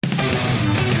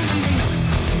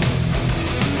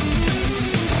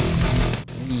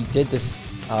did this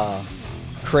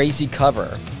crazy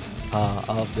cover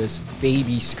of this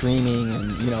baby screaming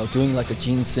and doing like a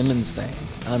Gene Simmons thing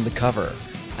on the cover,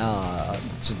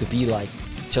 to be like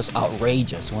just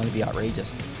outrageous, want to be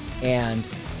outrageous, and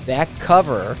that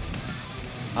cover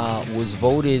was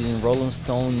voted in Rolling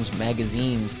Stones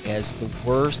magazines as the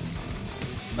worst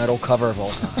metal cover of all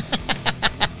time.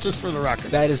 Just for the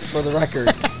record. That is for the record.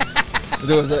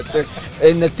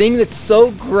 And the thing that's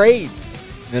so great,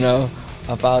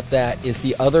 about that is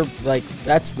the other,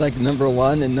 that's like number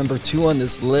one, and number two on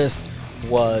this list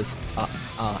was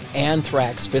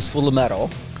Anthrax, Fistful of Metal.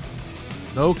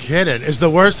 No kidding. Is the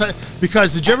worst,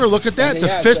 because did you ever look at that? The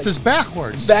fist is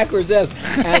backwards. Backwards, yes.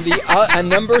 And and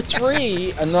number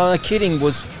three, I'm not kidding,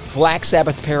 was Black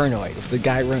Sabbath Paranoid, with the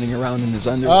guy running around in his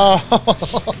underwear.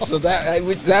 Oh. So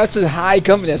that's a high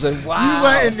company. I said,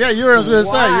 wow. You were, I was going to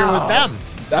say, you're with them.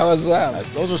 That was them.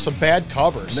 Those are some bad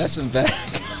covers. That's some bad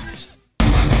covers.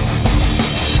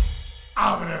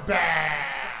 I'm in a bag.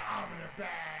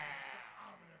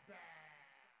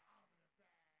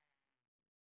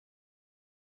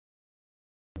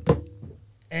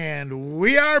 And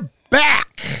we are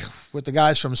back with the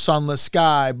guys from Sunless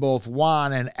Sky, both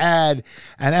Juan and Ed.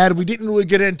 And Ed, we didn't really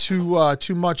get into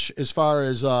too much as far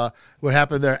as what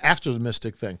happened there after the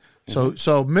Mystic thing.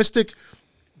 So Mystic,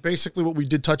 basically what we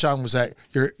did touch on was that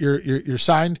you're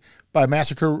signed by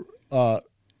Massacre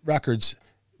Records,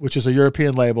 which is a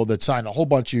European label that signed a whole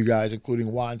bunch of you guys, including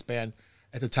Juan's band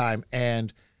at the time.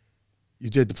 And you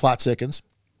did the Plot Thickens,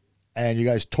 and you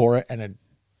guys tore it, and you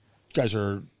guys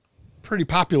are pretty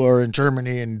popular in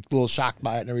Germany and a little shocked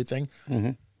by it and everything.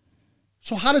 Mm-hmm.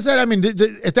 So how does that,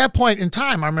 at that point in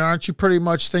time, aren't you pretty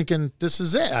much thinking, this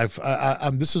is it?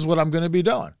 This is what I'm going to be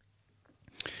doing?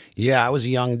 Yeah, I was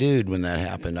a young dude when that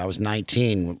happened. I was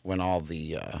 19 when all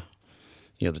the,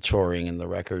 the touring and the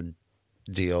record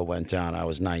deal went down. I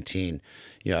was 19.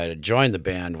 I had joined the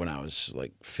band when I was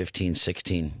like 15,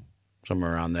 16,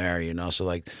 somewhere around there, So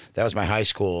that was my high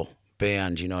school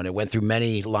band, and it went through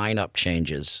many lineup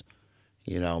changes.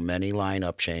 The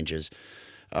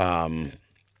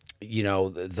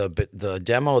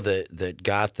demo that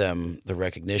got them the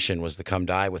recognition was the Come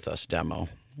Die With Us demo,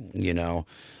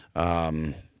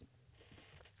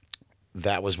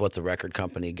 that was what the record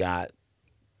company got.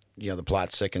 The Plot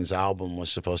Thickens album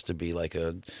was supposed to be like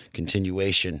a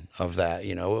continuation of that,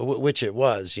 which it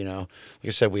was, Like I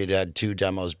said, we had two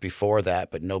demos before that,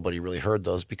 but nobody really heard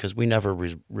those because we never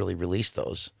really released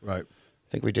those. Right.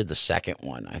 I think we did the second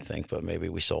one, but maybe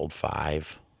we sold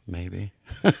 5, maybe.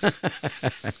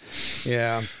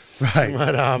 Yeah. Right.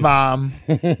 But, Mom,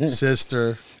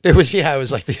 sister. It was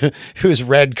like it was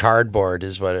red cardboard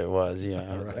is what it was.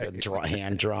 Right. A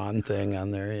hand-drawn thing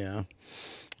on there, yeah.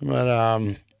 But,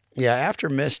 after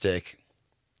Mystic,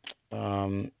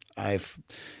 I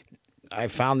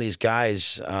found these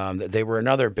guys, they were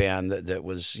another band that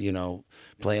was,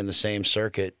 playing the same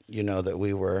circuit, that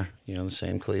we were, the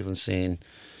same Cleveland scene.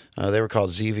 They were called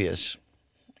Xevious.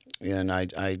 And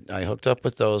I hooked up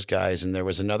with those guys, and there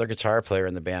was another guitar player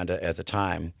in the band at the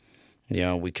time.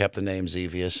 We kept the name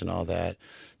Xevious and all that,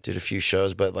 did a few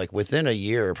shows, but like within a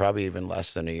year, probably even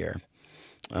less than a year,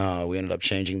 we ended up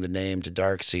changing the name to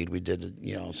Darkseed. We did,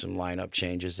 some lineup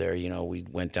changes there. We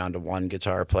went down to one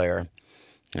guitar player,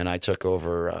 and I took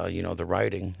over, the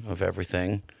writing of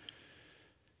everything.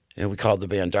 And we called the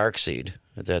band Darkseed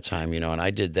at that time, and I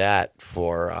did that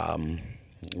for,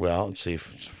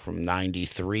 from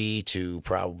 93 to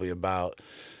probably about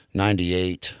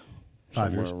 98.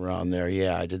 5 years. Around there.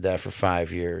 Yeah, I did that for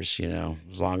 5 years,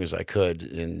 as long as I could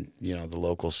in, the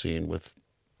local scene with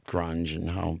grunge and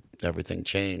how everything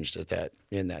changed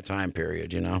in that time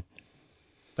period,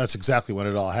 That's exactly when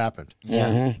it all happened. Yeah.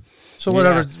 Mm-hmm. So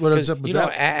whatever's up with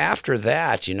that. After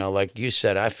that, like you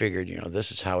said, I figured,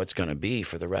 this is how it's going to be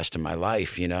for the rest of my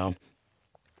life, And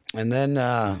then,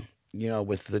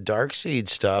 with the Darkseed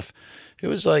stuff, it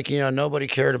was like, nobody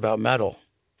cared about metal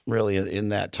really in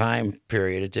that time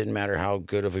period. It didn't matter how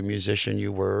good of a musician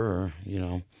you were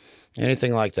or,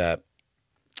 anything like that.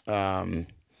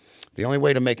 The only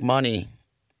way to make money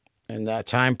in that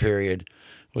time period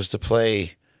was to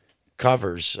play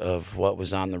covers of what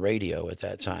was on the radio at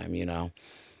that time,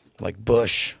 like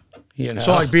Bush,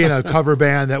 So like being a cover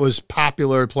band that was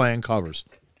popular playing covers.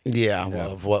 Yeah,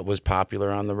 of what was popular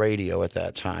on the radio at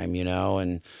that time,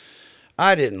 and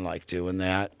I didn't like doing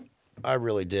that. I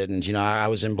really didn't. I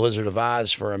was in Blizzard of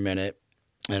Oz for a minute,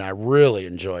 and I really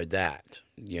enjoyed that.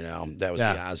 That was the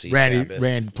Ozzy Sabbath.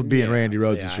 Randy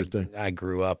Rhoads is your thing. I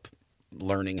grew up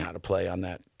learning how to play on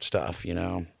that stuff,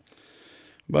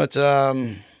 But,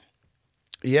 and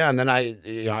then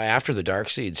after the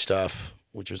Darkseed stuff,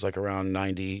 which was like around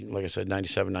 90, like I said,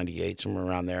 97, 98, somewhere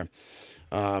around there.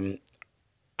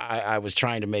 I was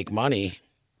trying to make money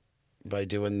by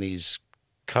doing these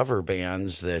cover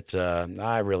bands that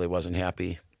I really wasn't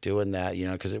happy doing that,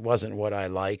 because it wasn't what I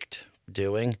liked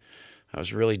doing. I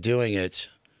was really doing it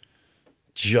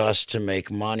just to make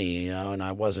money, and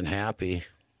I wasn't happy.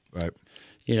 Right.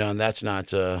 And that's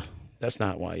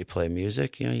not why you play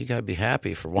music. You got to be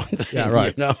happy for one thing. Yeah,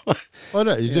 right. Well,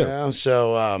 no, you do.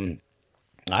 So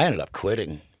I ended up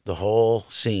quitting the whole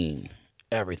scene,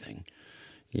 everything,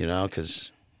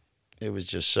 because it was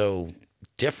just so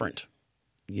different.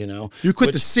 You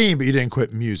quit the scene, but you didn't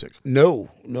quit music. No,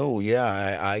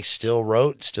 yeah. I still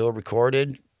wrote, still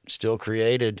recorded, still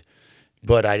created,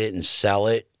 but I didn't sell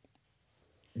it.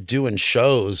 Doing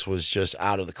shows was just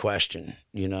out of the question.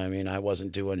 I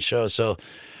wasn't doing shows. So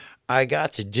I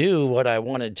got to do what I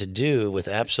wanted to do with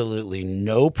absolutely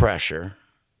no pressure.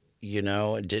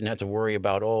 I didn't have to worry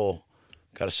about,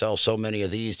 got to sell so many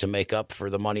of these to make up for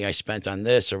the money I spent on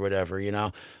this or whatever,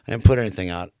 I didn't put anything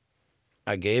out.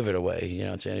 I gave it away,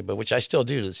 to anybody, which I still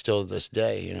do still to this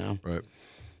day, Right.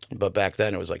 But back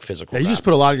then it was like physical. Yeah, you just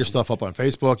put a lot of your stuff up on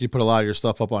Facebook. You put a lot of your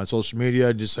stuff up on social media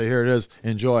and just say, here it is,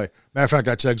 enjoy. Matter of fact,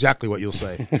 that's exactly what you'll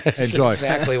say. Enjoy.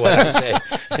 Exactly what I say.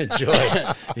 Enjoy.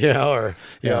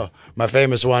 My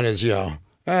famous one is,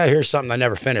 here's something I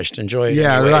never finished. Enjoy it.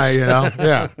 Yeah, anyways. right.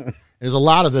 Yeah. There's a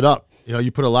lot of it up. You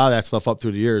put a lot of that stuff up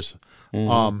through the years.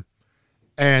 Mm-hmm.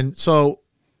 And so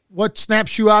what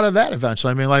snaps you out of that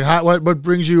eventually? I mean, like, what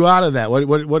brings you out of that?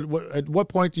 At what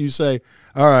point do you say,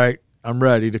 all right, I'm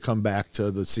ready to come back to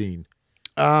the scene?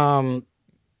 I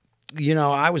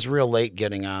was real late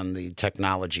getting on the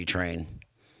technology train,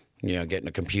 getting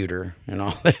a computer and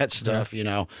all that stuff,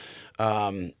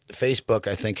 Facebook,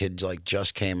 I think, had like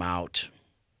just came out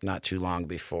not too long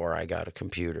before I got a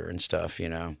computer and stuff,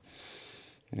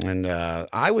 And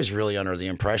I was really under the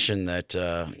impression that,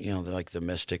 like the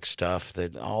mystic stuff,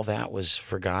 that all that was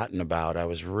forgotten about. I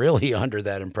was really under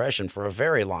that impression for a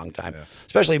very long time,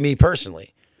 especially me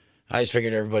personally. I just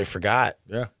figured everybody forgot.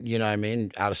 Yeah. You know what I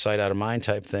mean? Out of sight, out of mind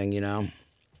type thing,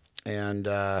 And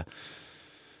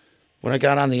when I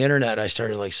got on the internet, I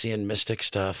started like seeing mystic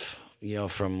stuff,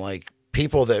 from like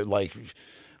people that like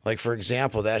for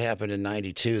example, that happened in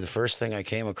 92. The first thing I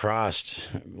came across,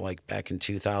 like back in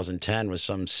 2010, was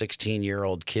some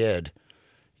 16-year-old kid.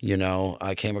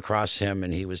 I came across him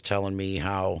and he was telling me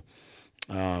how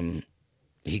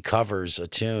he covers a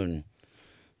tune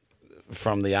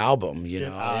from the album,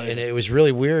 and it was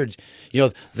really weird.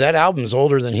 That album's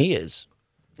older than he is.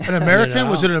 An American?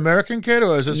 Was it an American kid, or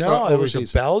was this No, from it was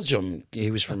overseas? a Belgium.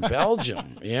 He was from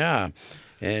Belgium. Yeah.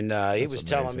 And he was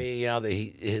telling me, that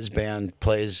his band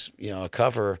plays, a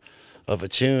cover of a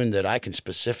tune that I can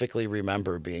specifically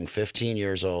remember being 15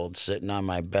 years old, sitting on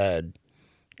my bed,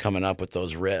 coming up with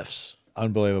those riffs.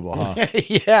 Unbelievable, huh?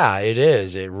 Yeah, it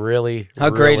is. It really,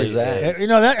 How great is that?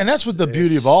 And that's what the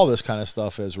beauty of all this kind of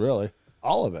stuff is, really.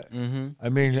 All of it. Mm-hmm. I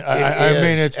mean, I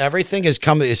mean, it's everything is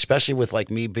coming, especially with like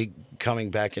me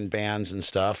coming back in bands and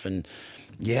stuff. And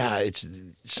yeah, it's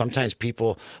sometimes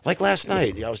people, like last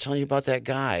night, I was telling you about that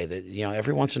guy that,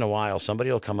 every once in a while,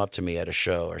 somebody will come up to me at a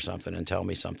show or something and tell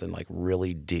me something like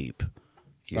really deep.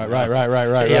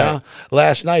 Right. Yeah.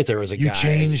 Last night there was a guy. You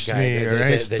changed me,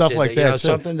 or stuff like that.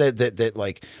 Something that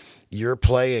like your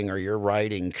playing or your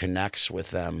writing connects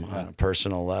with them on a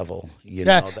personal level. And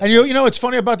it's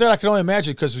funny about that. I can only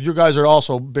imagine, because you guys are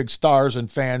also big stars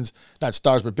and fans, not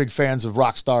stars, but big fans of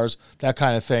rock stars, that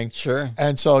kind of thing. Sure.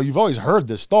 And so you've always heard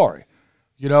this story.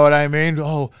 You know what I mean?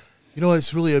 Oh,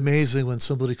 it's really amazing when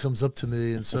somebody comes up to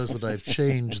me and says that I've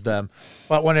changed them.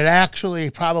 But when it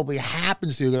actually probably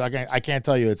happens to you, because I can't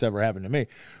tell you it's ever happened to me,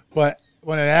 but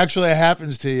when it actually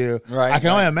happens to you, I can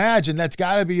only imagine that's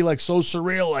got to be like so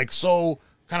surreal, like so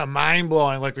kind of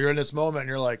mind-blowing, like you're in this moment and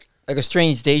you're like a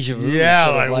strange deja vu.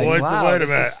 Yeah, wait wow, a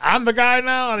minute. I'm the guy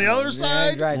now on the other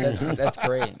side? Right, that's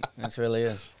great. That really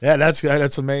is. Yeah,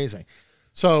 that's amazing.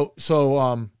 So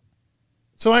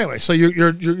anyway, so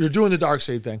you're doing the Dark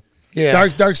Seed thing. Yeah.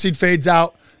 Dark Seed fades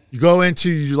out. You go into,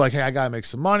 you're like, hey, I got to make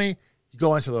some money. You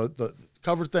go into the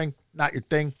cover thing, not your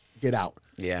thing, get out.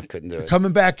 Yeah, couldn't do it.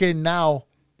 Coming back in now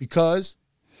because?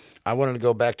 I wanted to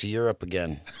go back to Europe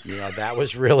again. That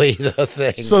was really the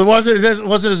thing. So it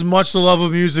wasn't as much the love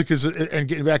of music and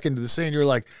getting back into the scene. You're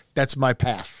like, that's my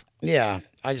path. Yeah,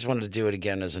 I just wanted to do it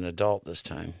again as an adult this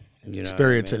time.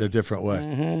 Experience it in a different way.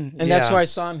 Mm-hmm. And that's where I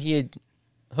saw him. He had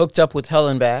hooked up with Hell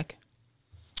and Back.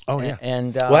 Oh, yeah.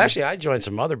 And well, actually, I joined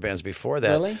some other bands before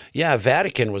that. Really? Yeah,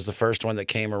 Vatican was the first one that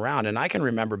came around. And I can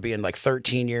remember being like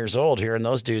 13 years old, hearing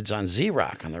those dudes on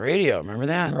Z-Rock on the radio. Remember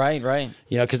that? Right.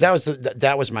 Because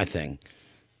that was my thing.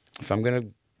 if I'm going to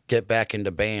get back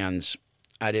into bands,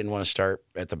 I didn't want to start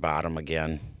at the bottom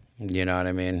again. You know what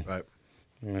I mean? Right.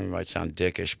 It might sound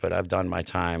dickish, but I've done my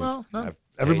time. Well, no. I've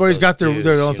Everybody's paid got their, those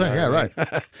their dues, own you thing. know Yeah, what I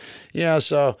right. mean? Yeah,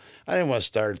 so I didn't want to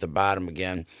start at the bottom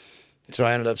again. So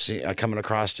I ended up coming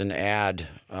across an ad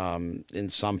in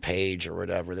some page or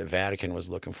whatever that Vatican was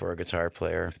looking for a guitar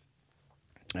player.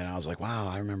 And I was like, wow,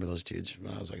 I remember those dudes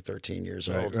when I was like 13 years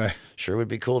old. Right. Sure would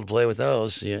be cool to play with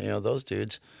those, you know, those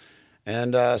dudes.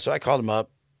 And so I called them up,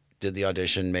 did the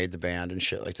audition, made the band and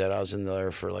shit like that. I was in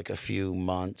there for like a few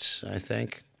months, I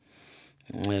think.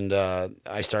 And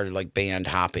I started like band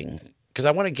hopping because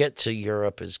I want to get to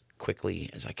Europe as quickly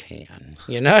as I can.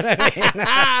 You know what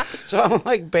I mean? So I'm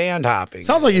like band hopping.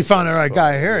 Sounds like you found the right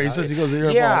guy here. He says he goes to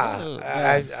Europe.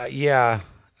 Yeah,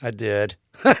 I did.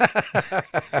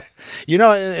 You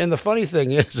know, and the funny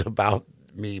thing is about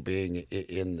me being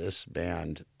in this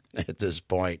band at this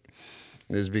point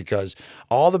is because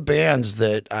all the bands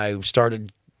that I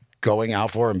started going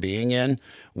out for and being in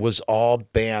was all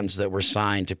bands that were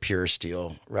signed to Pure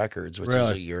Steel Records, which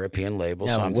is a European label.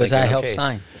 Yeah, so I'm was thinking, I helped okay,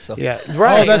 sign? So. yeah,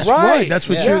 right. Oh, that's right. That's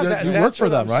what you that's work for what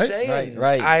them, I'm right? saying.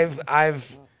 Right.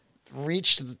 I've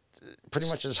reached pretty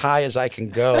much as high as I can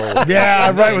go.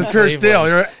 Yeah, right. With Pure Cleveland, Steel,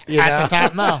 you're you at the know?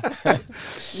 top now.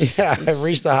 Yeah, I've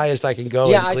reached the highest I can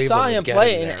go. Yeah, in I Cleveland saw with him getting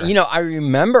play, there. and you know, I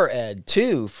remember Ed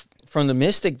too from the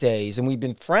Mystic days, and we've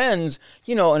been friends,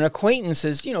 you know, and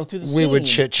acquaintances, you know, through the scene. We would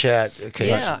chit chat.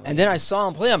 Yeah, and then I saw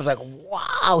him play. I was like,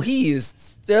 wow, he is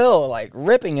still like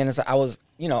ripping. And I was,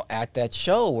 you know, at that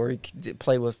show where he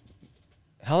played with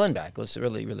Hellenbeck. It was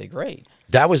really, really great.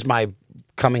 That was my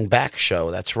coming back show.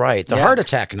 That's right. The Heart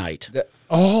Attack night.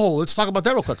 Oh, let's talk about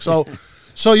that real quick.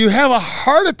 So you have a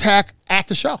heart attack at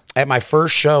the show. At my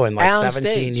first show in like On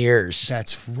 17 stage. years.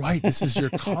 That's right. This is your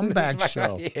comeback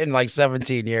show. In like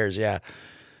 17 years, yeah.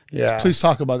 Yeah. Please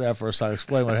talk about that for a second.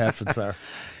 Explain what happens there.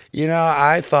 You know,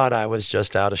 I thought I was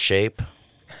just out of shape.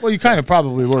 Well, you kind of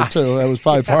probably were too. That was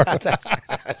probably part of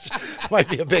it. Might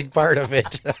be a big part of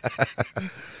it.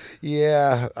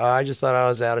 Yeah, I just thought I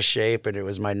was out of shape, and it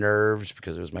was my nerves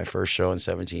because it was my first show in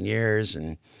 17 years,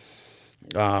 and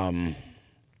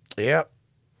yeah,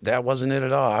 that wasn't it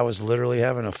at all. I was literally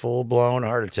having a full-blown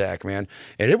heart attack, man,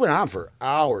 and it went on for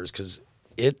hours because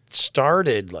it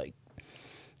started like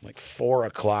 4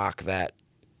 o'clock that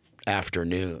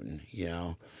afternoon, you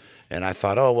know, and I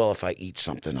thought, oh well, if I eat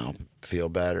something, I'll feel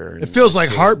better. It feels like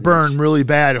heartburn, really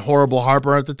bad, horrible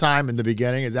heartburn at the time in the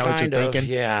beginning. Is that what you're thinking?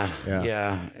 Yeah.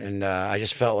 And I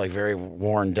just felt like very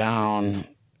worn down.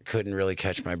 Couldn't really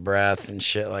catch my breath and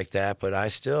shit like that. But I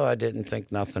didn't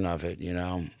think nothing of it, you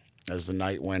know. As the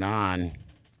night went on,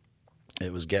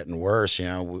 it was getting worse, you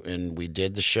know. And we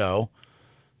did the show.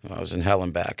 I was in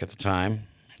Hellenbeck at the time.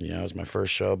 You know, it was my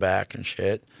first show back and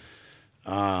shit.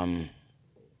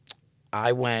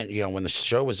 I went, you know, when the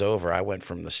show was over, I went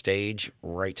from the stage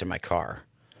right to my car.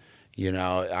 You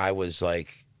know, I was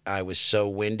so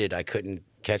winded, I couldn't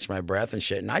catch my breath and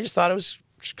shit. And I just thought it was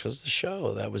because of the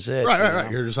show. That was it. Right.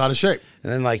 You're just out of shape.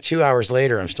 And then like 2 hours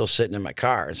later, I'm still sitting in my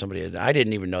car. And I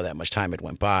didn't even know that much time had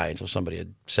went by until somebody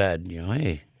had said, you know,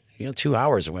 hey, you know, 2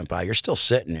 hours went by. You're still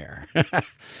sitting here.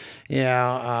 You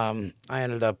know, I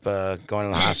ended up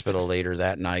going to the hospital later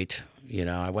that night. You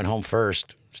know, I went home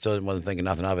first. Still wasn't thinking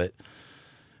nothing of it.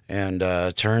 And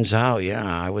turns out, yeah,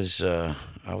 I was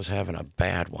having a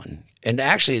bad one. And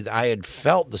actually, I had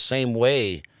felt the same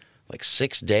way like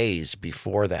 6 days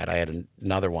before that. I had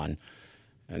another one,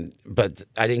 but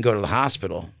I didn't go to the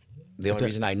hospital. The only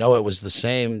reason I know it was the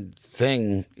same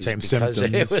thing is Same because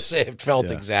symptoms. it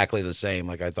felt exactly the same.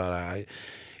 Like I thought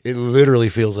it literally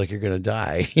feels like you're gonna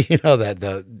die. You know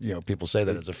that people say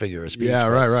that it's a figure of speech. Yeah,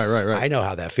 but right. I know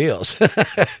how that feels.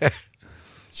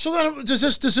 So then, does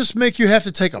this make you have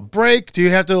to take a break? Do you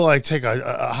have to like take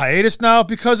a hiatus now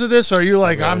because of this? Or are you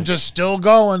like, I'm just still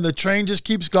going? The train just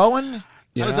keeps going.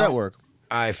 How does that work?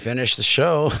 I finished the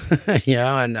show, you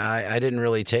know, and I didn't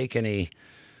really take a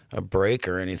break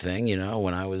or anything. You know,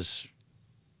 when I was,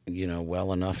 you know,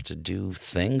 well enough to do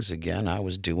things again, I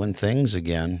was doing things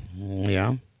again.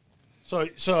 Yeah.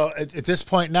 So at this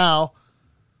point now,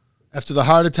 after the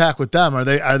heart attack with them, are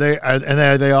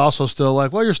they also still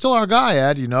like, well, you're still our guy,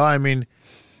 Ed? You know, I mean,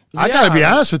 I got to be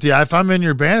honest with you. If I'm in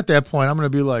your band at that point, I'm going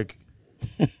to be like,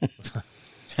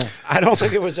 I don't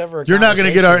think it was ever. You're not going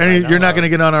to get you're not going to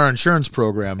get on our insurance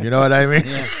program. You know what I mean?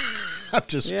 Yeah. I'm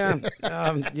just kidding.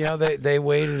 You know, they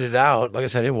waited it out. Like I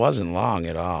said, it wasn't long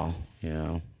at all. You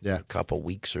know, Yeah. a couple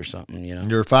weeks or something. You know,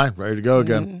 You're fine, ready to go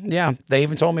again. Yeah, they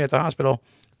even told me at the hospital,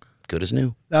 good as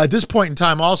new. Now, at this point in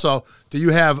time, also, do you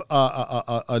have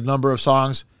a number of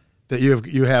songs that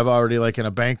you have already like in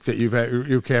a bank that you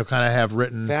kind of have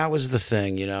written? That was the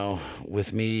thing,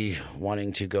 with me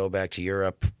wanting to go back to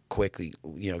Europe quickly,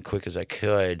 quick as I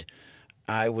could.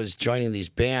 I was joining these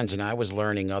bands and I was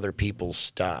learning other people's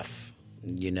stuff.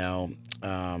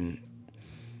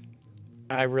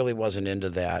 I really wasn't into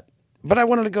that, but I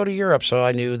wanted to go to Europe, so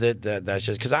I knew that's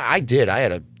just because I did.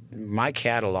 My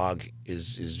catalog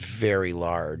is very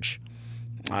large.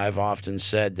 I've often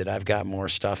said that I've got more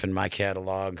stuff in my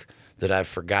catalog that I've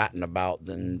forgotten about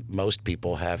than most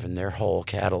people have in their whole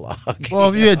catalog. Well,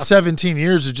 if you had 17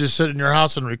 years to just sit in your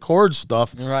house and record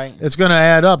stuff, right, it's going to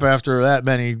add up after that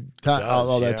many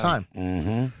all that time.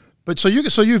 Mm-hmm. But so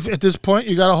you've at this point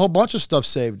you got a whole bunch of stuff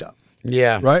saved up.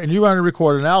 Yeah. Right? And you want to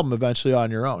record an album eventually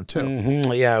on your own, too.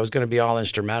 Mm-hmm. Yeah, it was going to be all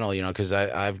instrumental, because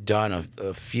I've done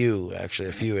a few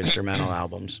instrumental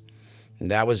albums.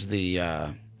 And that was the,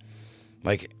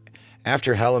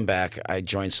 after Hell and Back, I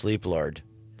joined Sleep Lord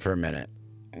for a minute.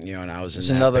 And I was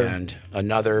in that band.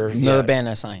 Another band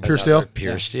I signed. Pure Steel?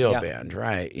 Pure Steel band,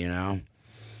 right,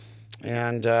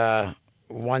 And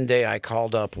one day I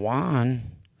called up Juan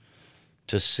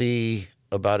to see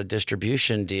about a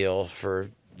distribution deal for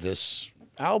this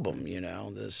album,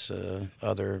 this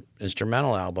other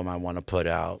instrumental album I want to put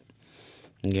out,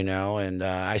 and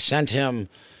I sent him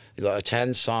a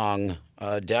 10-song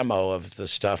demo of the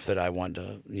stuff that I want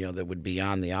to, that would be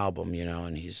on the album,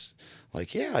 and he's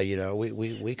like, yeah,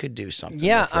 we could do something.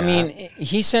 Yeah, with that. I mean,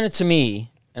 he sent it to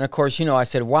me, and of course, I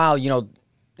said, wow,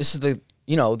 this is the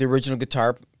original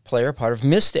guitar player part of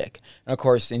Mystic, and of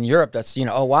course, in Europe, that's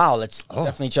oh wow, let's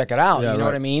definitely check it out. Yeah, you know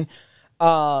what I mean?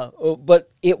 But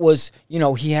it was,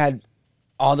 he had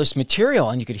all this material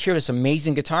and you could hear this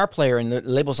amazing guitar player and the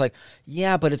label's like,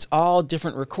 yeah, but it's all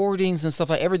different recordings and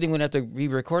stuff like everything would have to be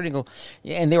recording.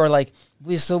 And they were like,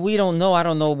 so we don't know. I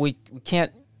don't know. We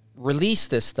can't release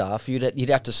this stuff. You'd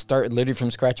have to start literally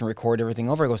from scratch and record everything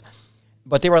over.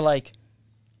 But they were like,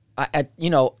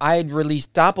 I'd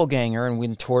released Doppelganger and we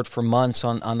toured for months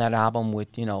on that album with,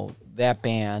 that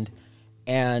band.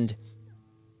 And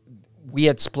we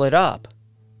had split up,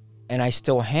 and I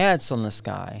still had Sunless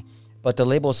Sky, but the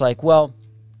label's like, well,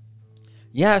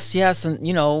 yes, and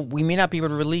we may not be able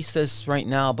to release this right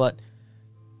now, but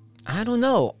I don't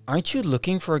know. Aren't you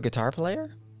looking for a guitar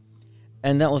player?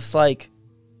 And that was like,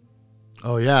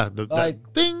 oh yeah,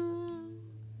 like ding.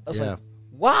 I was like,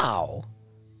 wow.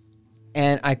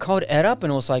 And I called Ed up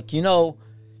and was like, we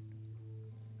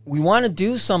want to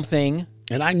do something.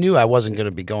 And I knew I wasn't going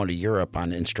to be going to Europe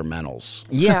on instrumentals.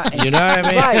 Yeah. You know what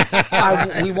I mean?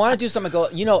 Right. We want to do something.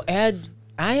 Ed,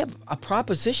 I have a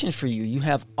proposition for you. You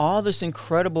have all this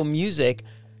incredible music.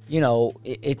 We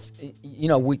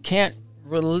can't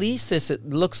release this. It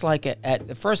looks like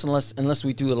at first, unless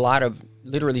we do a lot of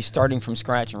literally starting from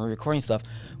scratch and recording stuff.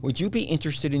 Would you be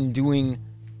interested in doing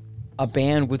a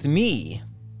band with me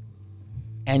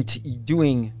and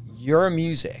doing your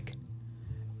music?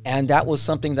 And that was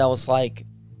something that was like,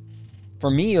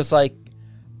 for me, it was like,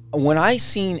 when I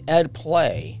seen Ed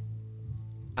play,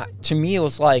 to me, it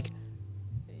was like,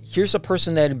 here's a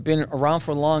person that had been around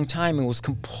for a long time and was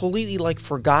completely like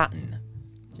forgotten.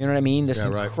 You know what I mean? This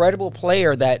incredible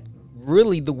player that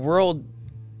really the world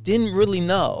didn't really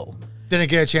know. Didn't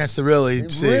get a chance to really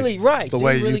see the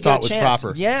way you thought was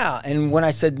proper. Yeah, and when I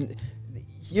said,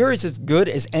 here is as good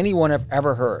as anyone I've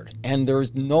ever heard, and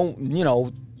there's no,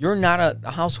 you're not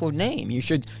a household name. You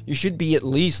should be at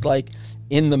least like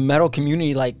in the metal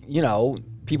community, like,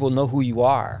 people know who you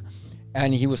are.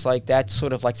 And he was like, that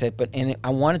sort of like said, and I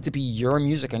wanted to be your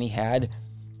music. And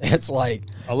it's like,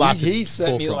 a lot he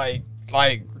sent me like,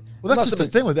 well, that's just the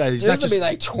thing with that. It's not just be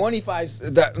like 25,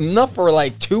 enough for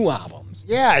like 2 albums.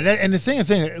 Yeah. And the thing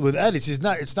with Ed is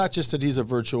it's not just that he's a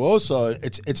virtuoso.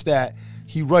 It's that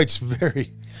he writes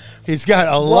he's got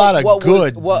a lot of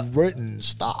good written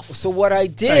stuff. So what I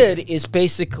did is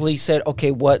basically said,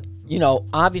 okay,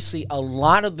 obviously a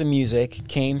lot of the music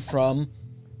came from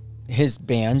his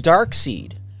band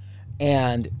Darkseed.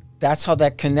 And that's how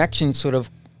that connection sort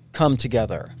of come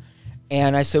together.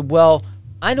 And I said, well,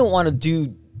 I don't want to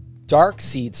do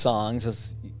Darkseed songs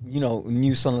as,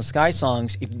 new Sunless Sky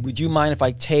songs. Would you mind if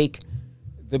I take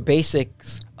the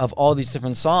basics of all these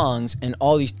different songs and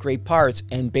all these great parts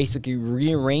and basically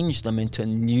rearrange them into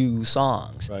new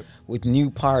songs with new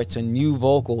parts and new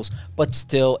vocals, but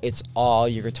still it's all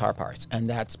your guitar parts. And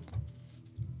that's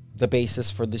the basis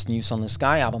for this new Sunless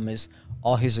Sky album, is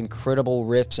all his incredible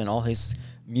riffs and all his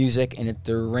music, and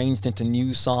they're arranged into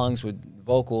new songs with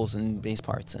vocals and bass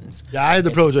parts. And yeah, I had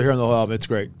the privilege of hearing the whole album. It's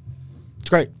great. It's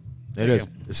great. It is.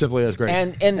 It simply is great.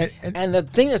 And the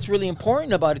thing that's really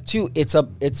important about it too, it's a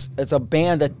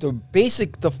band that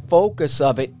the focus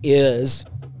of it is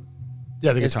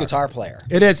the guitar player.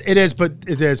 It is,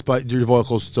 but your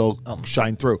vocals still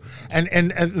shine through.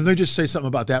 And let me just say something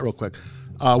about that real quick.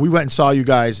 We went and saw you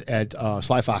guys at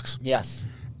Sly Fox. Yes.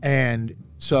 And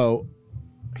so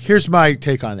here's my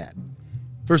take on that.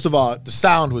 First of all, the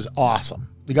sound was awesome.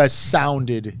 You guys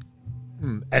sounded,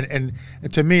 and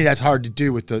to me, that's hard to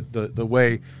do with the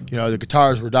way, the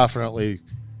guitars were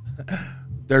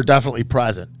they're definitely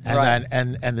present. And right.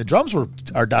 then and the drums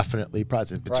are definitely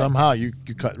present, but right. somehow you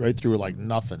cut right through like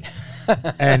nothing.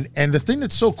 and the thing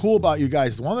that's so cool about you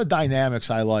guys, one of the dynamics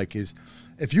I like is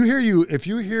if you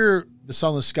hear the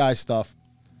Sunless Sky stuff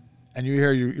and you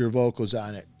hear your vocals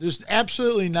on it, there's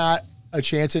absolutely not a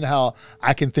chance in hell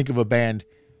I can think of a band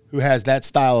who has that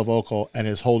style of vocal and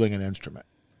is holding an instrument.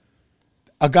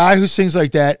 A guy who sings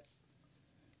like that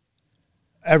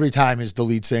every time is the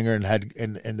lead singer and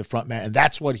the front man, and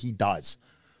that's what he does.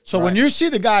 So right. when you see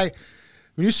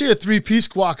a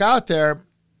three-piece walk out there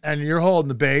and you're holding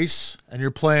the bass and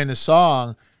you're playing the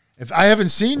song, if I haven't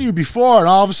seen you before and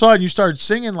all of a sudden you start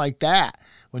singing like that,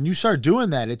 when you start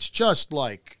doing that, it's just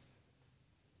like,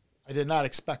 I did not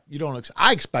expect.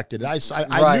 I expected it. I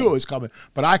right. knew it was coming,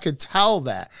 but I could tell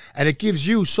that, and it gives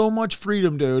you so much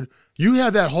freedom, dude. You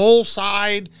have that whole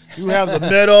side. You have the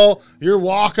middle. You're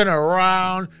walking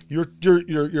around.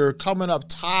 You're coming up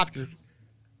top.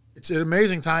 It's an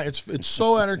amazing time. It's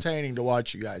so entertaining to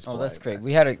watch you guys play. Oh, that's great.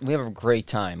 We have a great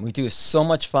time. We do so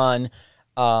much fun.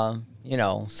 So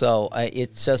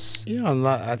it's just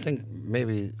I think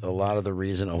maybe a lot of the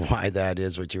reason why that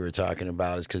is what you were talking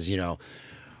about is because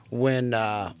when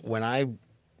I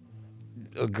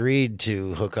agreed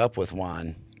to hook up with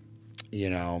Juan,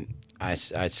 I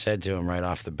said to him right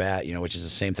off the bat, which is the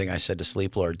same thing I said to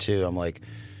Sleep Lord too. I'm like,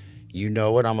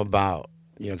 what I'm about,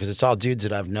 because it's all dudes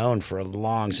that I've known for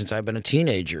since I've been a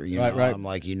teenager. Right. I'm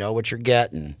like, what you're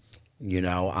getting. I'm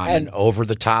an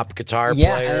over-the-top guitar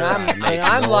player. And I'm like,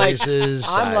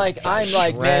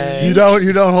 man, you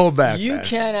don't hold back. You man.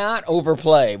 cannot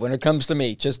overplay when it comes to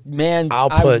me. Just man,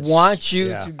 I'll put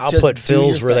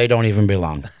fills where they don't even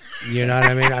belong. You know what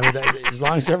I mean? As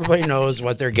long as everybody knows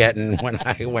what they're getting when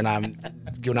I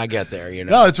get there.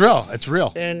 No, it's real. It's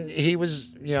real. And he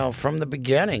was, from the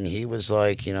beginning, he was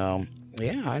like, yeah,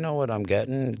 I know what I'm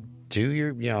getting. Do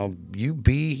you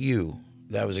be you.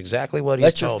 That was exactly what he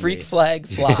told me. Let your freak flag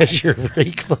fly. Let your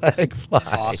freak flag fly.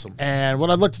 Awesome. And what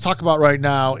I'd like to talk about right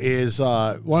now is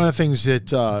one of the things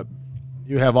that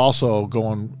you have also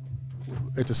going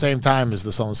at the same time as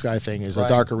the Sunless Sky thing is a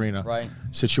Dark Arena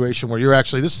situation where you're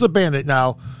actually, this is a band that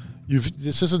now,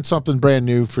 this isn't something brand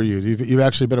new for you. You've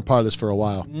actually been a part of this for a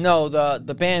while. No,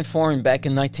 the band formed back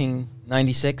in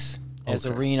 1996 as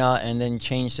Arena and then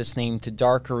changed its name to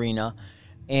Dark Arena.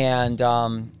 And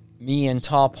me and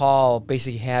Tall Paul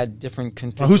basically had different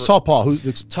configurations. Who's Tall Paul?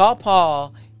 Tall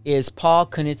Paul is Paul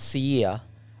Kunitsia,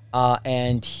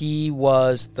 and he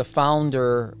was the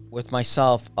founder with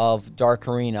myself of Dark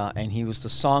Arena, and he was the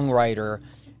songwriter.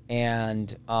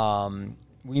 And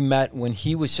we met when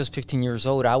he was just 15 years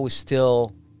old. I was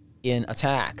still in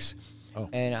Attacks,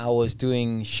 and I was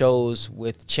doing shows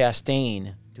with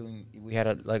Chastain. We had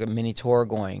a mini tour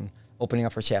going, opening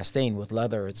up for Chastain with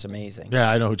Leather. It's amazing. Yeah,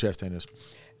 I know who Chastain is.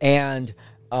 And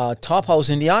Tall Paul was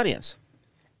in the audience.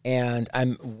 And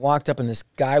I walked up, and this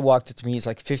guy walked up to me. He's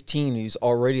like 15. He was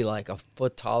already like a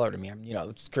foot taller than me. I'm,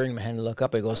 turning my head to look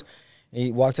up.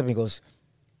 He walked up and he goes,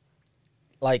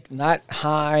 like, not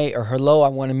hi or hello, I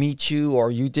want to meet you, or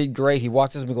you did great. He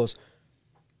walked up to me and goes,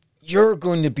 you're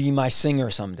going to be my singer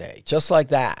someday. Just like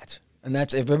that. And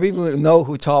that's, if people know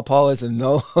who Tall Paul is and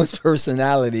know his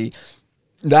personality,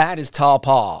 that is Tall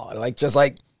Paul.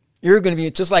 You're going to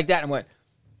be just like that. And I went,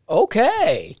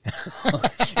 okay.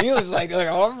 He was like,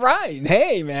 all right.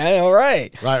 Hey, man, all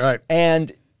right. Right.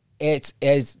 And it's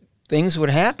as things would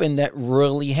happen that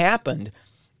really happened.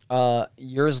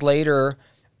 Years later,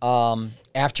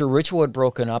 after Ritual had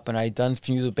broken up and I'd done a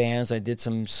few of the bands, I did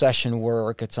some session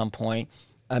work at some point,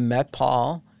 I met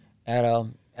Paul at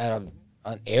an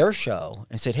air show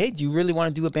and said, hey, do you really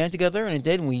want to do a band together? And it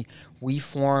did. And we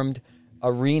formed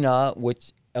Arena,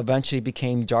 which eventually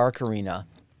became Dark Arena.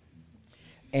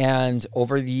 And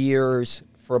over the years,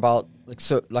 for about,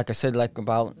 like I said,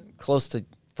 about close to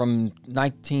from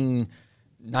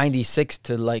 1996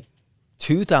 to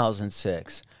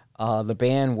 2006, the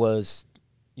band was,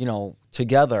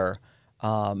 together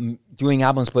doing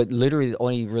albums, but literally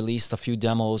only released a few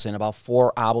demos and about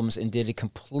 4 albums and did it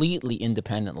completely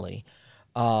independently.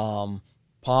 Paul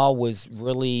was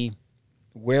really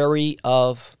wary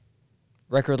of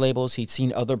record labels. He'd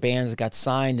seen other bands that got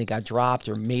signed, that got dropped,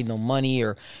 or made no money,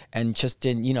 and just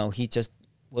didn't. He just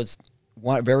was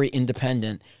very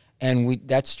independent, and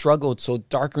that struggled. So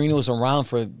Dark Arena was around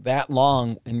for that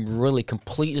long and really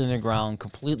completely underground,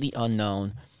 completely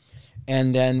unknown.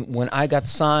 And then when I got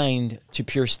signed to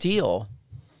Pure Steel,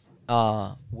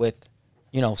 with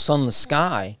Sunless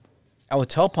Sky, I would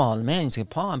tell Paul, man, he's like,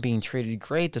 Paul, I'm being treated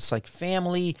great. That's like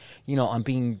family. I'm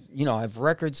being, I have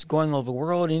records going all over the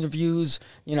world, interviews,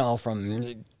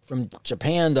 from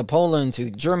Japan to Poland to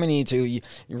Germany to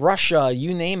Russia,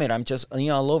 you name it. I'm just,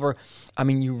 all over. I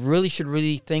mean, you really should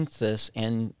really think this.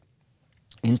 And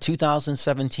in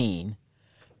 2017,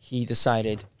 he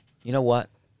decided, you know what?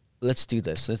 Let's do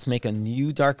this. Let's make a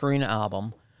new Dark Arena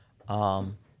album,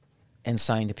 and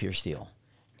sign to Pure Steel.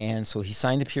 And so he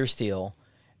signed to Pure Steel.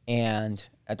 And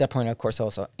at that point, of course, I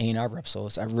was an A&R rep, so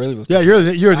I really was... Yeah,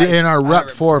 you're the A&R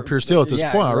rep for Pure Steel at this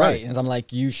point, all right. And I'm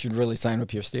like, you should really sign with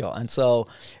Pure Steel. And so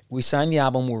we signed the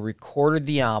album, we recorded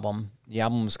the album. The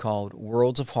album was called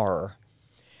Worlds of Horror.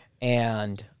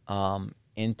 And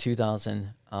in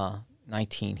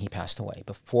 2019, he passed away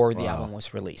before the album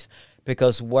was released.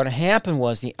 Because what happened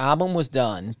was the album was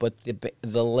done, but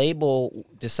the label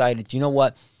decided, you know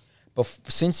what? But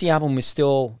since the album is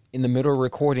still in the middle of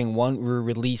recording, we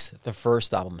release the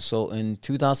first album. So in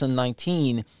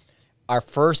 2019, our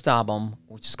first album,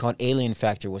 which is called Alien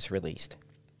Factor, was released.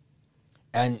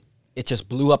 And it just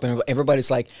blew up, and everybody's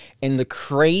like, and the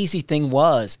crazy thing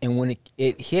was, and when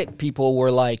it hit, people were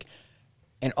like,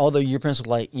 and all the Europeans were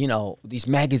like, these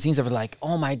magazines that were like,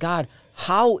 oh my God,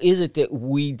 how is it that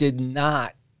we did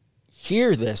not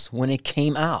hear this when it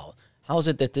came out? How is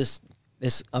it that this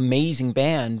amazing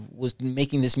band was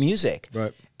making this music?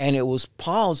 Right. And it was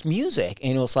Paul's music.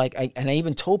 And it was like, I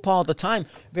even told Paul at the time,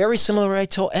 very similar to what I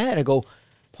told Ed, I go,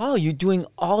 Paul, you're doing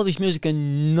all this music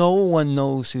and no one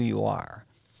knows who you are.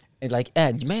 And like,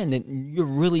 Ed, man, you're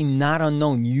really not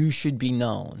unknown. You should be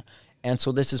known. And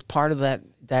so this is part of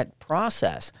that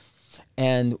process.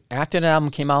 And after the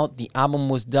album came out, the album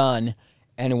was done,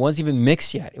 and it wasn't even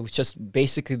mixed yet. It was just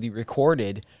basically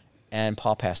recorded, and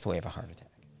Paul passed away of a heart attack.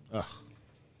 Ugh.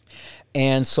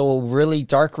 And so really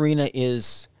Dark Arena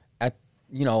is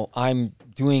I'm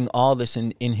doing all this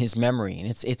in his memory, and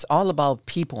it's all about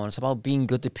people, and it's about being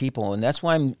good to people, and that's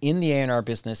why I'm in the A&R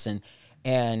business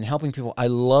and helping people. I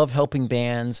love helping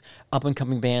bands, up and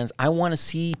coming bands. I want to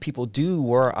see people do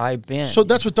where I've been. So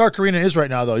that's what Dark Arena is right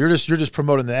now, though. You're just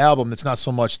promoting the album. It's not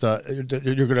so much you're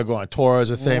going to go on tour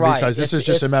as a thing, right. Because this is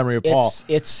just a memory of Paul.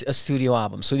 It's a studio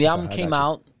album. So the album came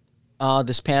out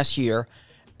this past year,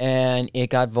 and it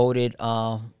got voted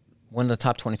one of the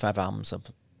top 25 albums of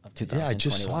 2021. Yeah, I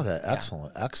just saw that.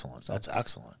 Excellent. That's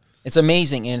excellent. It's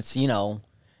amazing, and it's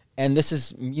and this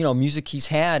is music he's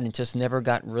had and just never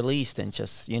got released, and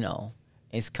just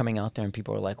it's coming out there, and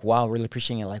people are like, wow, really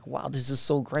appreciating it. Like, wow, this is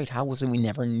so great. How was it we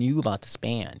never knew about this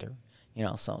band?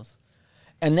 Or so.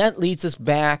 And that leads us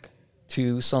back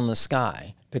to Sunless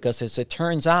Sky, because as it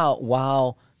turns out,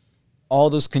 while all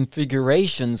those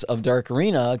configurations of Dark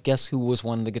Arena, guess who was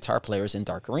one of the guitar players in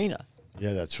Dark Arena?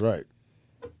 Yeah, that's right.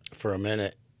 For a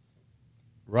minute.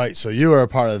 Right. So you were a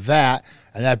part of that,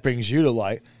 and that brings you to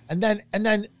light. And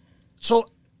then so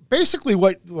basically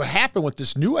what happened with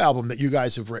this new album that you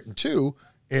guys have written too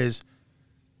is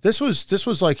this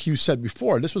was like you said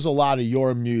before, this was a lot of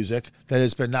your music that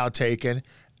has been now taken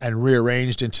and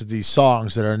rearranged into these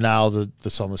songs that are now the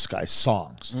Sunless Sky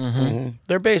songs. Mm-hmm. Mm-hmm.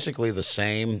 They're basically the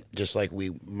same, just like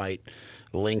we might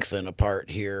lengthen a part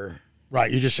here. Right,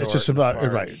 it's just about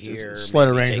right here. Slight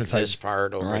arrangement type. This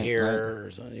part over here,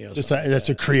 right. Just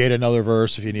to create another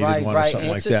verse if you needed one or something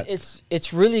like that.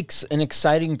 It's really an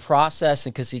exciting process,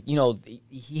 because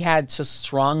he had such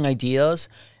strong ideas,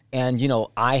 and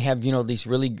I have these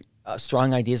really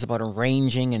strong ideas about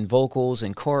arranging and vocals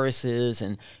and choruses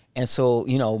and so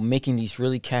making these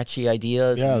really catchy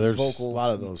ideas. Yeah, and there's vocals, a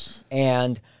lot of those,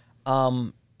 and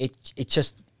it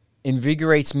just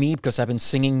invigorates me, because I've been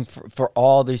singing for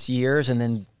all these years, and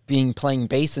then playing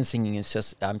bass and singing is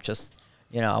just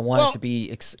I want it to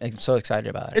be. I'm so excited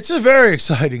about it. It's a very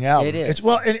exciting album. It is.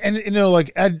 And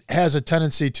like Ed has a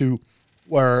tendency to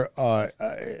where a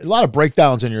lot of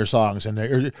breakdowns in your songs,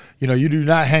 and you do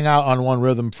not hang out on one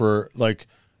rhythm for like.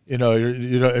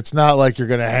 It's not like you're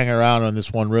going to hang around on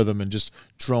this one rhythm and just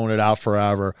drone it out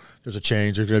forever. There's a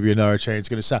change. There's going to be another change. It's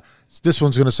going to sound. This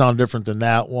one's going to sound different than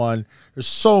that one. There's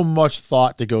so much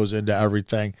thought that goes into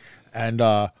everything, and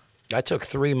I took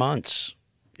 3 months.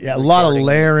 Yeah, a lot of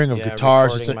layering of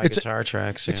guitars. It's guitar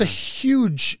tracks. It's a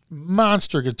huge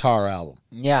monster guitar album.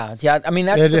 Yeah. I mean,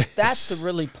 that's the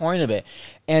really point of it.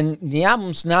 And the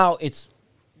album's now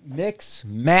mixed,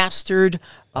 mastered.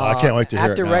 I can't wait to hear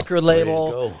at it the now. record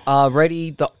label.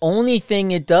 Ready. The only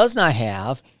thing it does not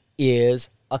have is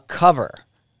a cover.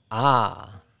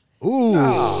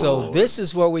 Ooh. So this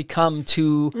is where we come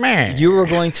to. Man. We're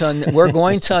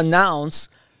going to announce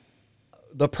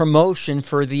the promotion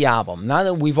for the album. Now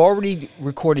that we've already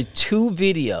recorded 2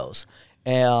 videos,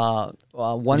 one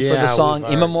for the song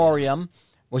In Memoriam,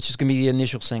 which is going to be the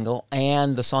initial single,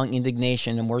 and the song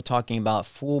Indignation, and we're talking about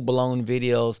full-blown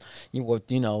videos with,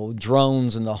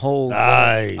 drones and the whole...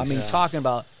 Nice. I mean, talking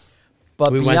about...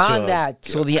 But We went to beyond a- that,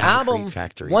 to so a the concrete album,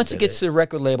 factory once and it did gets to the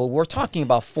record label, we're talking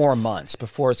about 4 months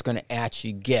before it's going to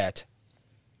actually get,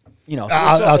 so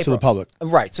out to the public.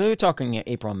 Right, so we're talking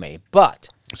April, May. But...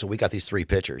 So we got these 3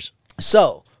 pictures.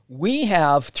 So we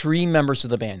have 3 members of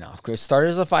the band now. It started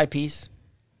as a 5-piece,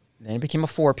 then it became a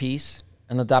 4-piece,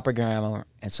 and the Doppelganger.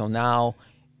 And so now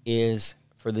is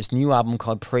for this new album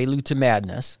called Prelude to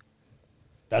Madness.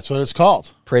 That's what it's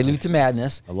called. Prelude to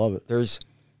Madness. I love it. There's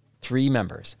 3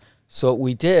 members. So what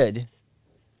we did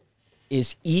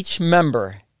is each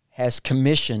member has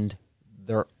commissioned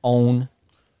their own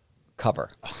cover.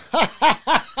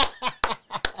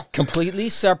 Completely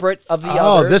separate of the others.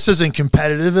 Oh, this isn't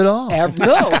competitive at all.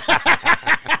 No.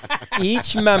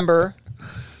 Each member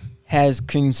has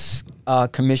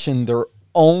commissioned their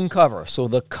own cover. So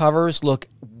the covers look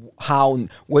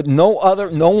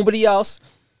nobody else.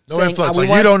 No saying, influence. Like,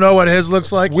 you don't know what his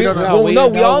looks like. We You don't know. all know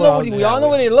well,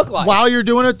 what they look like. While you're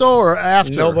doing it though, or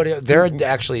after? Nobody. They're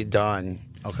actually done.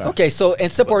 Okay. Okay, so in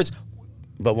supports,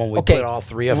 But when we Okay, put all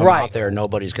 3 of them right. out there,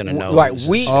 nobody's going to know. right? who's-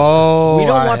 We Oh,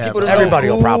 don't I want have people to it. know. Everybody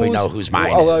will probably whose- know whose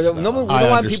mine oh, is, no, though. we don't I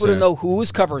want people to understand. know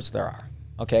whose covers there are.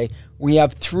 Okay, we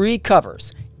have 3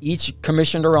 covers. Each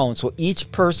commissioned their own. So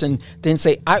each person didn't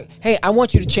say, "Hey, I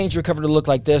want you to change your cover to look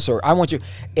like this," or "I want you."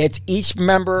 It's each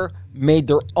member made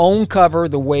their own cover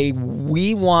the way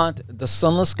we want the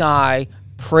Sunless Sky,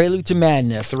 Prelude to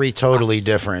Madness. 3 totally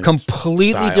different,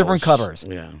 completely styles. different covers.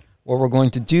 Yeah. What we're going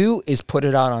to do is put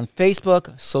it out on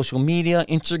Facebook, social media,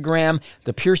 Instagram,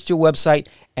 the Pure Steel website,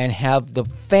 and have the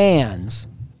fans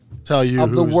Tell you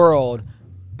of the who's- world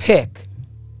pick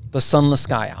the Sunless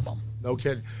Sky album. No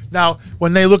kidding. Now,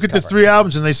 when they look at the 3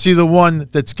 albums and they see the one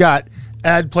that's got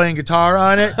Ed playing guitar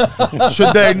on it,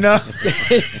 should they know?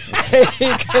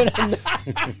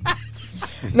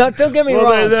 No, don't get me Well,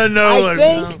 wrong. they then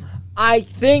know I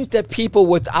think that people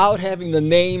without having the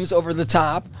names over the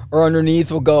top or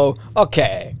underneath will go,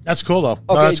 okay, That's cool though.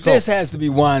 No, okay, that's cool. this has to be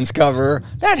Juan's cover.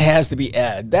 That has to be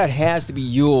Ed. That has to be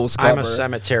Yule's cover. I'm a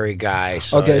cemetery guy,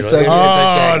 so Okay, it's so- a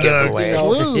dead the giveaway.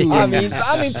 clue. I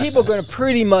mean, people are going to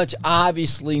pretty much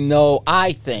obviously know,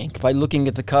 I think, by looking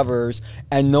at the covers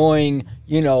and knowing,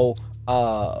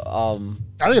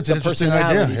 I think it's an interesting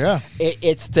idea. personalities. Yeah.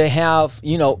 It's to have,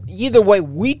 either way,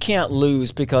 we can't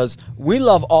lose because we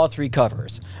love all 3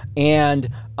 covers. And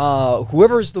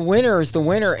whoever's the winner is the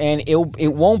winner, and it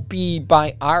won't be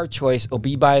by our choice. It'll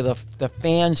be by the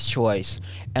fans' choice,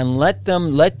 and let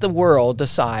the world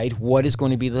decide what is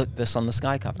going to be the Sunless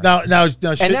Sky cover. Now, And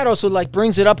that also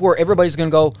brings it up where everybody's going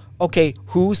to go, okay,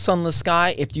 who's Sunless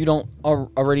Sky? If you don't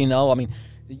already know, I mean,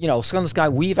 Sunless Sky.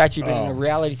 We've actually been in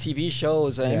reality TV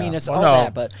shows. I mean, it's all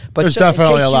that, but there's just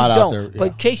definitely in case a lot you out don't, there, yeah. But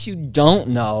in case you don't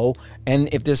know, and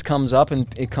if this comes up and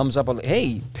it comes up,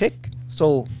 hey, pick.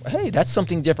 So hey, that's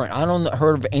something different. I don't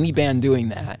heard of any band doing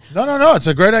that. No. It's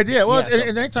a great idea. Well, Yeah, so-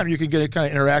 and anytime you can get a kind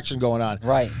of interaction going on.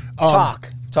 Right. Talk.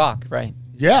 Right.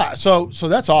 Yeah. So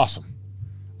that's awesome.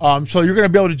 So you're going to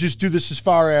be able to just do this as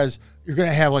far as you're going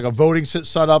to have like a voting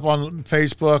set up on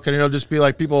Facebook, and it'll just be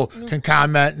like people can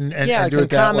comment and Yeah, do can it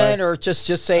that comment way. or just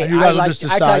say And you I guys will like. just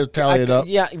decide, tally it up.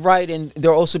 Yeah, right. And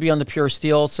there'll also be on the Pure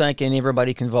Steel thing, and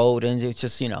everybody can vote, and it's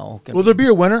just Will there be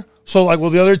a winner? So like, will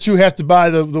the other 2 have to buy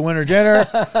the winner dinner?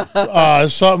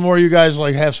 Something where you guys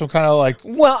like have some kind of like.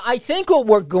 Well, I think what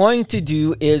we're going to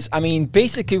do is,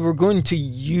 basically we're going to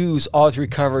use all 3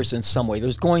 covers in some way.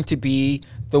 There's going to be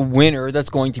the winner that's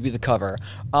going to be the cover.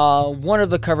 One of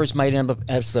the covers might end up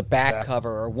as the back cover,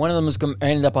 or one of them is going to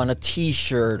end up on a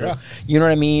T-shirt, or, you know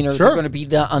what I mean? Or Sure. they're going to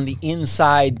be on the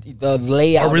inside, the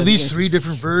layout. Or release of the 3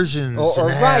 different versions. Or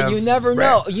and right, have- you never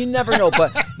know. You never know.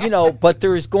 But but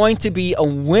there's going to be a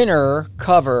winner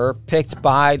cover picked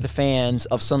by the fans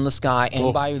of Sunless Sky,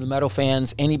 and by the metal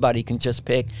fans. Anybody can just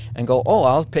pick and go, oh,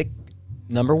 I'll pick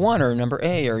number 1 or number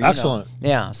A, or Excellent.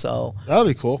 Yeah, so That'll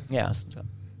be cool. yeah. So.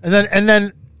 And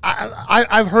then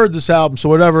I've heard this album, so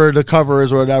whatever the cover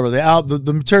is or whatever,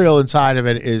 the material inside of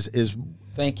it is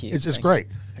Thank you. it's great.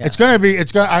 Yeah. It's gonna be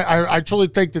I truly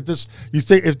think that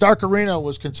if Dark Arena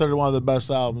was considered one of the best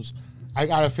albums I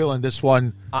got a feeling this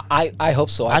one. I hope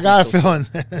so. I got a think so, feeling.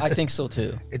 too. I think so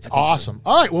too. It's I think so. awesome.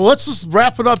 All right, well, let's just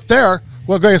wrap it up there.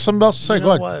 Well, go ahead. Something else to say. You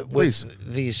know Go ahead, what? please.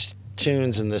 With these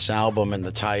tunes and this album and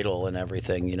the title and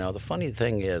everything, the funny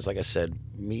thing is, like I said,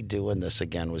 me doing this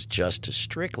again was just to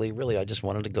strictly, really, I just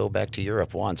wanted to go back to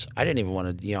Europe once. I didn't even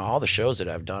want to, all the shows that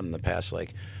I've done in the past,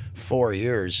 4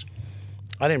 years,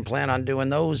 I didn't plan on doing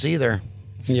those either,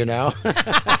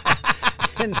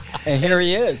 And here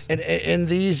he is. And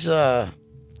these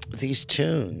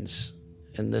tunes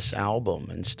and this album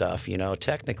and stuff,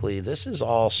 technically this is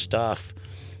all stuff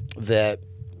that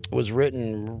was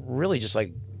written really just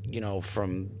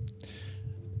from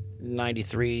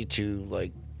 93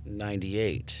 to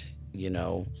 98,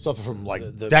 Stuff from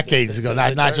decades ago,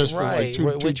 not just from right,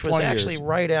 which was 20 actually years.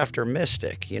 right after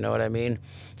Mystic, you know what I mean?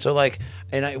 So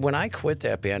when I quit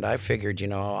that band, I figured,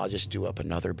 I'll just do up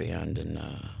another band and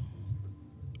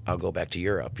I'll go back to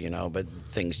Europe, but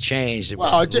things changed. It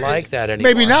wasn't like that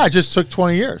anymore. Maybe not. It just took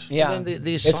 20 years. Yeah, And then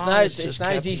these it's not songs it's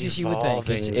not as just easy as kept you would think.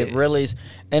 evolving. It really is,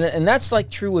 and that's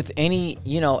true with any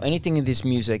anything in this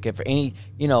music. If any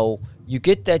you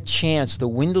get that chance, the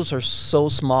windows are so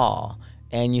small,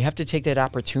 and you have to take that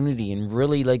opportunity and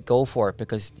really go for it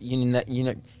because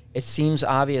it seems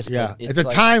obvious. Yeah, but at it's the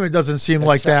time, it doesn't seem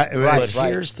like that. Right, But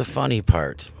here's the funny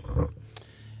part.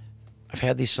 I've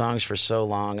had these songs for so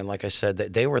long, and like I said,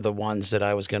 they were the ones that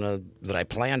I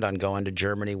planned on going to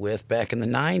Germany with back in the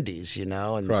 '90s,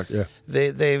 and Correct, yeah.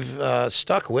 they've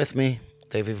stuck with me.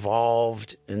 They've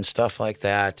evolved and stuff like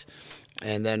that.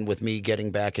 And then with me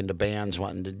getting back into bands,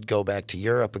 wanting to go back to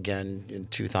Europe again in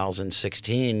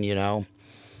 2016,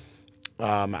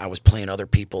 I was playing other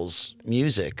people's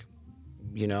music,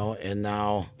 and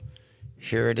now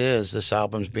here it is. This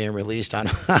album's being released on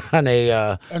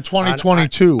a In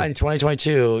 2022. in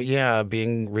 2022, yeah,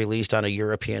 being released on a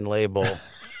European label.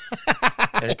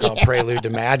 And it's called Prelude to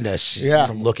Madness. Yeah.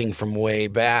 From looking from way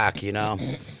back,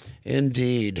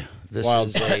 Indeed, this Wild.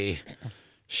 is a full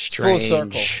strange.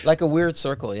 circle, like a weird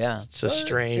circle. Yeah, It's a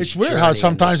strange. It's weird journey how in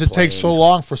sometimes this it takes so plane.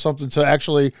 long for something to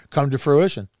actually come to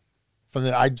fruition from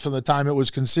the time it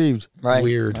was conceived. right.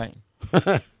 Weird.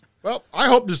 Right. Well, I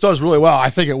hope this does really well.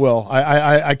 I think it will.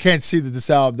 I can't see that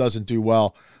this album doesn't do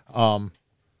well. Thank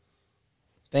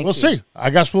We'll you. see.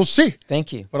 I guess we'll see.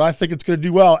 Thank you. But I think it's going to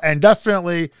do well. And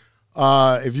definitely,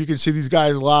 if you can see these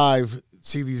guys live,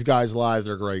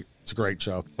 they're great. It's a great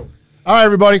show. All right,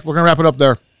 everybody. We're going to wrap it up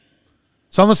there.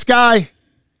 Sunless Sky.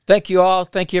 Thank you all.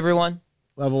 Thank you, everyone.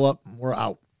 Level up. We're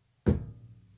out.